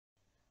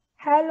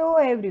Hello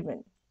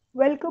everyone.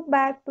 Welcome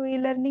back to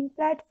e-learning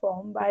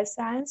platform by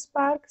Science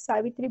Park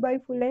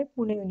Savitribai Phule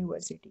Pune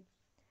University.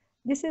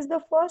 This is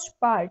the first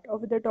part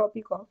of the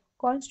topic of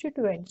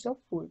constituents of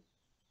food.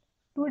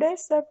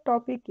 Today's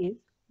subtopic is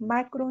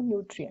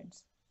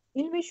macronutrients,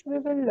 in which we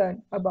will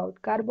learn about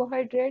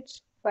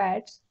carbohydrates,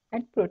 fats,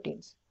 and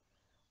proteins.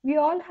 We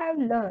all have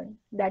learned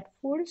that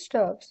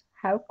foodstuffs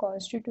have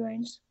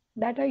constituents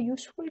that are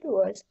useful to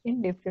us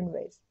in different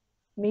ways.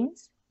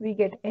 Means we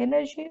get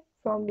energy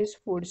from these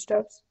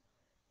foodstuffs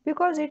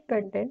because it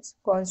contains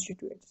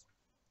constituents.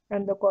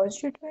 And the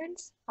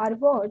constituents are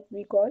what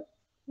we call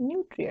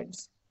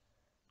nutrients.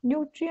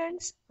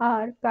 Nutrients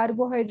are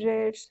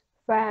carbohydrates,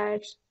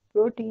 fats,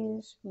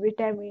 proteins,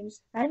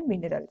 vitamins, and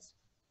minerals.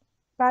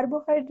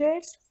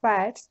 Carbohydrates,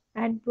 fats,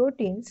 and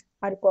proteins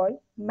are called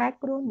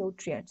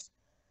macronutrients.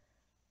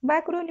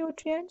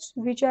 Macronutrients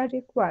which are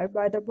required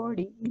by the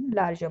body in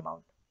large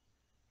amount.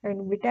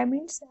 And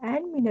vitamins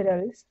and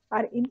minerals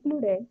are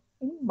included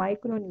in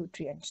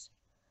micronutrients.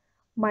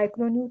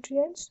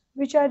 Micronutrients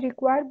which are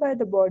required by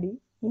the body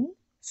in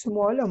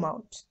small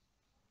amounts.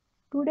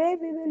 Today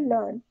we will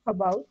learn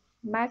about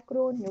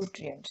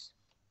macronutrients.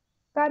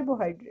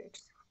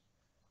 Carbohydrates,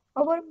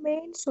 our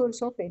main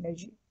source of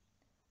energy.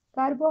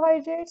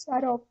 Carbohydrates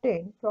are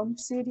obtained from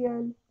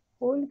cereal,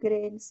 whole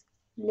grains,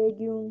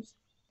 legumes,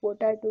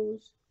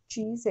 potatoes,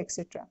 cheese,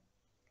 etc.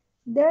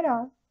 There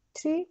are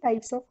three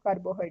types of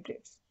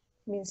carbohydrates,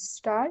 means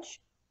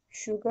starch,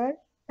 sugar,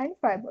 and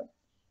fiber.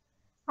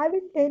 I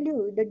will tell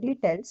you the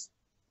details,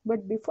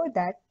 but before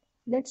that,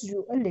 let's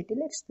do a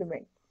little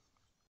experiment.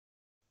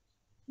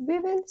 We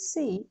will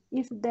see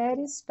if there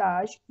is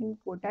starch in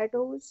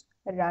potatoes,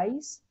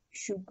 rice,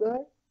 sugar,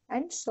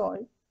 and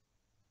salt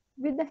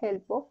with the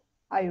help of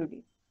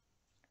iodine,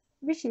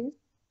 which is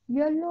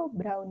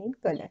yellow-brown in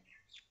color.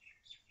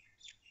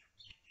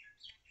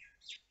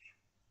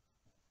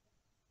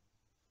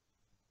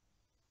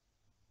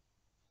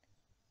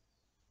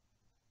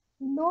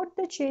 Note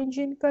the change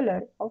in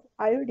color of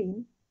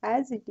iodine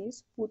as it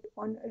is put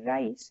on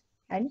rice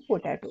and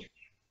potato.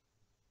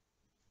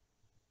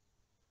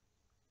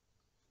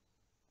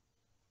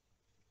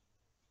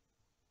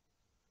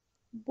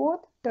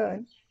 Both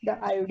turn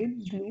the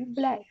iodine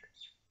blue-black.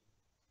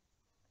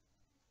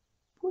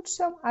 Put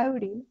some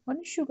iodine on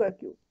a sugar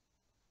cube.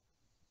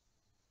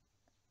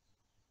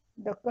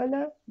 The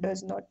color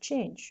does not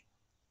change.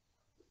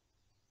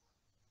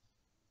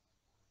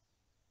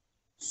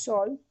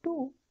 Salt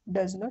too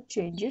does not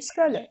change its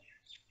color.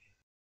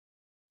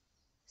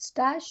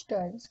 Starch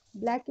turns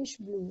blackish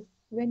blue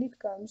when it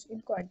comes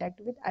in contact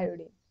with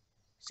iodine.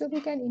 So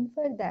we can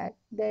infer that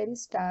there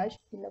is starch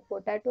in the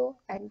potato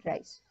and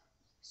rice.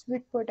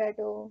 Sweet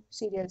potato,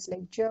 cereals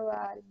like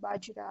jawar,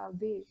 bajra,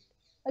 wheat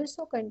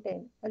also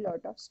contain a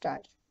lot of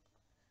starch.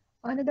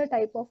 Another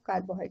type of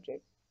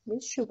carbohydrate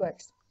means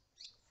sugars.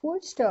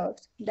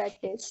 Foodstuffs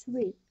that taste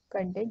sweet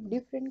contain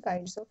different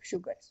kinds of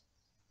sugars.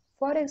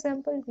 For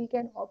example, we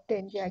can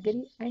obtain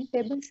jaggery and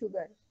table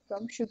sugar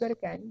from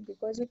sugarcane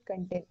because it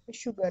contains a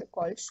sugar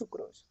called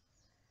sucrose.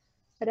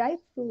 Ripe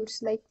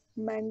fruits like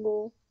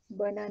mango,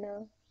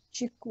 banana,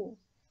 chiku,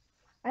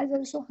 as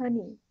also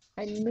honey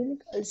and milk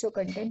also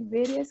contain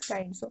various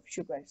kinds of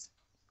sugars.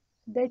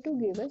 They too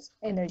give us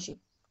energy.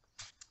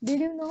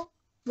 Did you know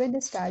when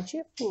the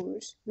starchy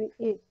foods we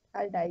eat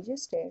are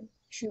digested,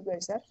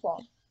 sugars are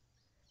formed.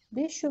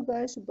 These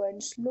sugars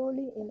burn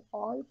slowly in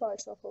all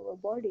parts of our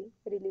body,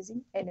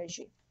 releasing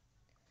energy.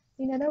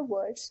 In other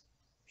words,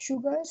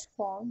 sugars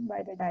formed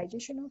by the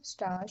digestion of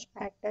starch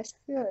act as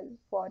fuel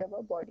for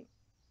our body.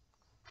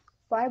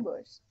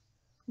 Fibers.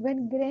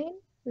 When grain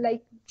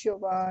like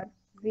jowar,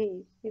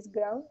 wheat is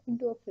ground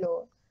into a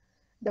flour,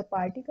 the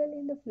particles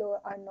in the flour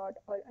are not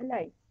all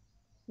alike.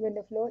 When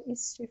the flour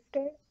is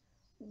shifted,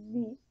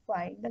 we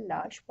find the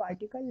large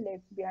particle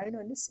left behind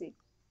on the seed.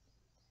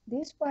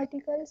 These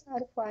particles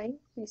are fine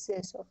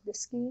pieces of the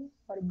skin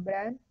or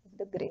bran of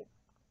the grain.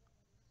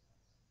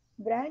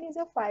 Bran is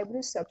a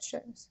fibrous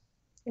substance.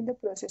 In the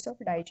process of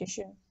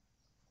digestion,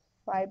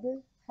 fiber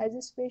has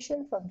a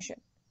special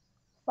function.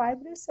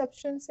 Fibrous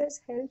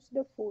substances helps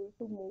the food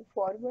to move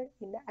forward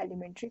in the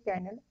alimentary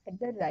canal at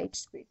the right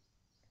speed.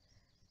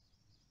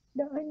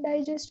 The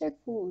undigested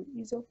food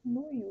is of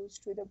no use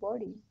to the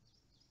body.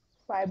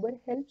 Fiber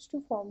helps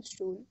to form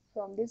stool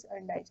from this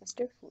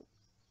undigested food.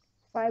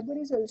 Fiber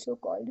is also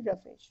called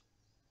roughage.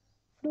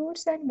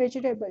 Fruits and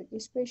vegetables,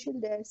 especially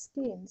their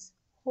skins,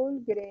 whole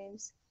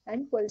grains,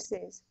 and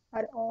pulses,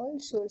 are all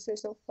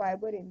sources of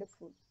fiber in the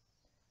food.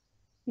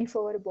 If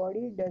our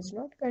body does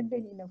not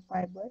contain enough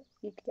fiber,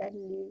 it can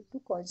lead to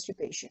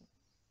constipation.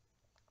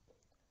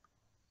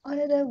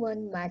 Another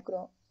one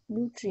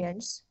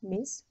macronutrients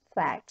means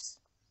fats.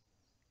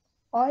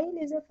 Oil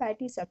is a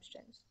fatty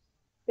substance.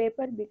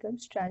 Paper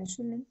becomes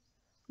translucent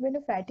when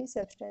a fatty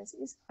substance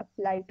is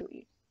applied to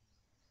it.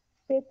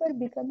 Paper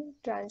becoming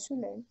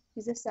translucent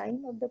is a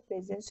sign of the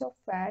presence of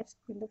fats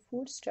in the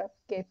foodstuff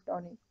kept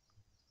on it.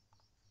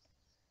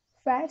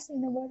 Fats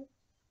in our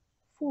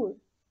food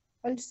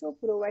also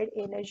provide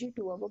energy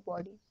to our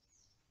body.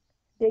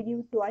 They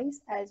give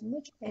twice as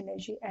much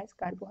energy as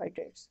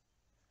carbohydrates.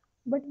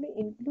 But we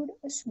include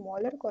a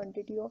smaller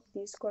quantity of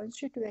these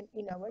constituents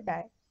in our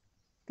diet.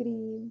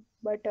 Cream,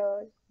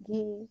 butter,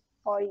 ghee,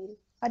 oil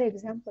are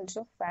examples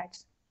of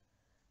fats.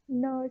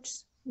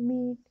 Nuts,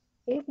 meat,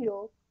 egg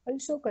yolk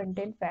also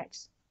contain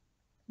fats.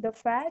 The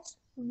fats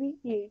we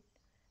eat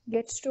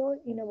get stored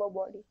in our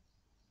body.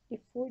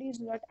 If food is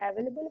not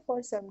available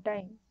for some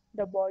time,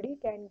 the body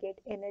can get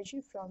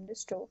energy from the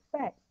stored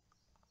fat.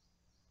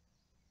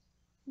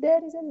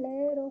 There is a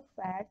layer of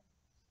fat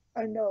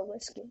under our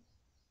skin.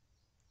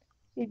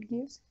 It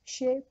gives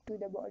shape to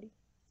the body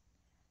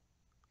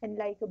and,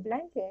 like a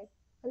blanket,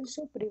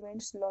 also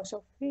prevents loss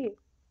of heat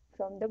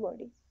from the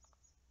body.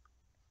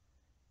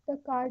 The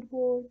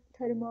cardboard,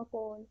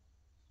 thermocol,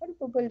 or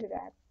bubble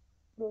wrap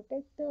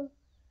protect the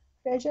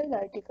fragile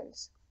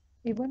articles.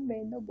 Even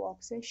when the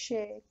boxes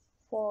shake,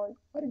 fall,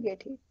 or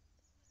get hit,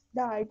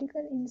 the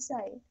articles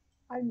inside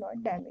are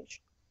not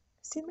damaged.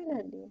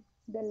 Similarly,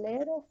 the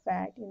layer of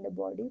fat in the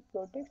body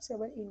protects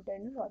our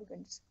internal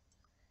organs.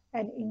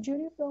 An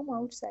injury from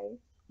outside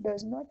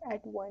does not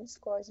at once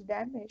cause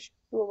damage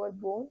to our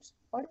bones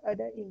or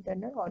other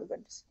internal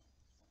organs.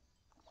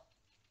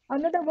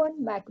 Another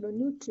one,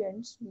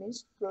 macronutrients,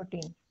 means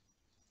protein.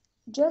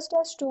 Just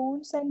as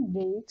stones and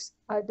bricks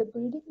are the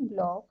building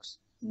blocks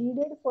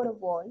needed for a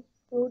wall,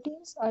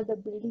 proteins are the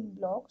building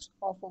blocks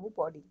of our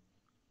body.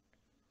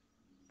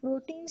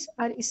 Proteins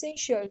are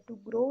essential to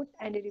growth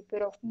and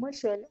repair of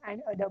muscle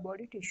and other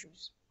body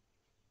tissues.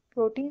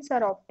 Proteins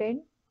are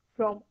obtained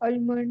from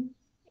almond,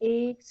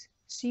 eggs,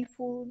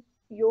 seafood,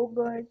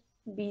 yogurt,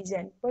 bees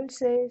and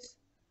pulses,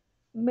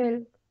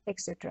 milk,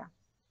 etc.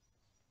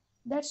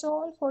 That's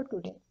all for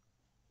today.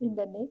 In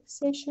the next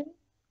session,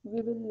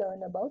 we will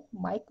learn about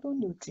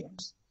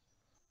micronutrients,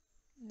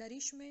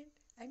 nourishment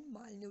and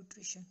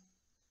malnutrition.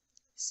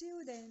 See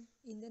you then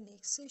in the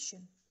next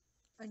session.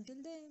 Until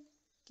then,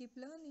 keep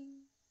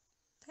learning.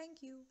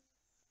 Thank you.